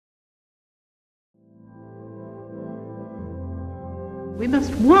We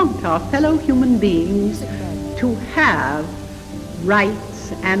must want our fellow human beings to have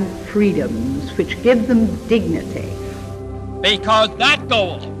rights and freedoms which give them dignity. Because that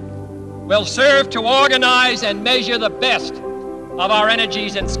goal will serve to organize and measure the best of our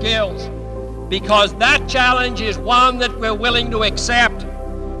energies and skills. Because that challenge is one that we're willing to accept,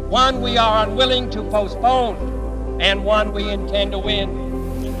 one we are unwilling to postpone, and one we intend to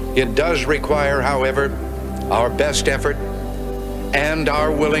win. It does require, however, our best effort and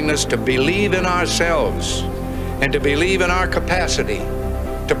our willingness to believe in ourselves and to believe in our capacity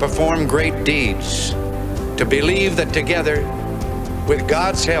to perform great deeds, to believe that together, with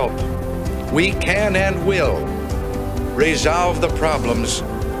God's help, we can and will resolve the problems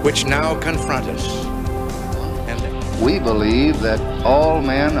which now confront us. We believe that all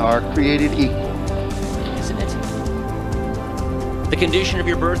men are created equal. Isn't it? The condition of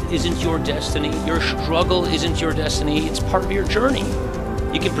your birth isn't your destiny. Your struggle isn't your destiny. It's part of your journey.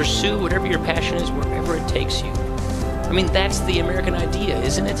 You can pursue whatever your passion is wherever it takes you. I mean, that's the American idea,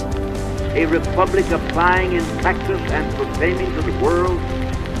 isn't it? A republic applying in practice and proclaiming to the world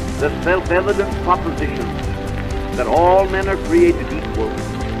the self-evident proposition that all men are created equal,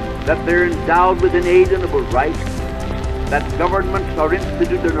 that they're endowed with inalienable rights, that governments are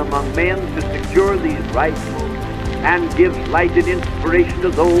instituted among men to secure these rights, and gives light and inspiration to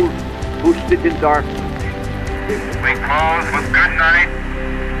those who sit in darkness. We close with good night,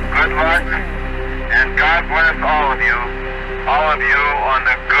 good luck, and God bless all of you on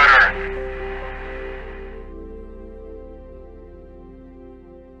the good earth.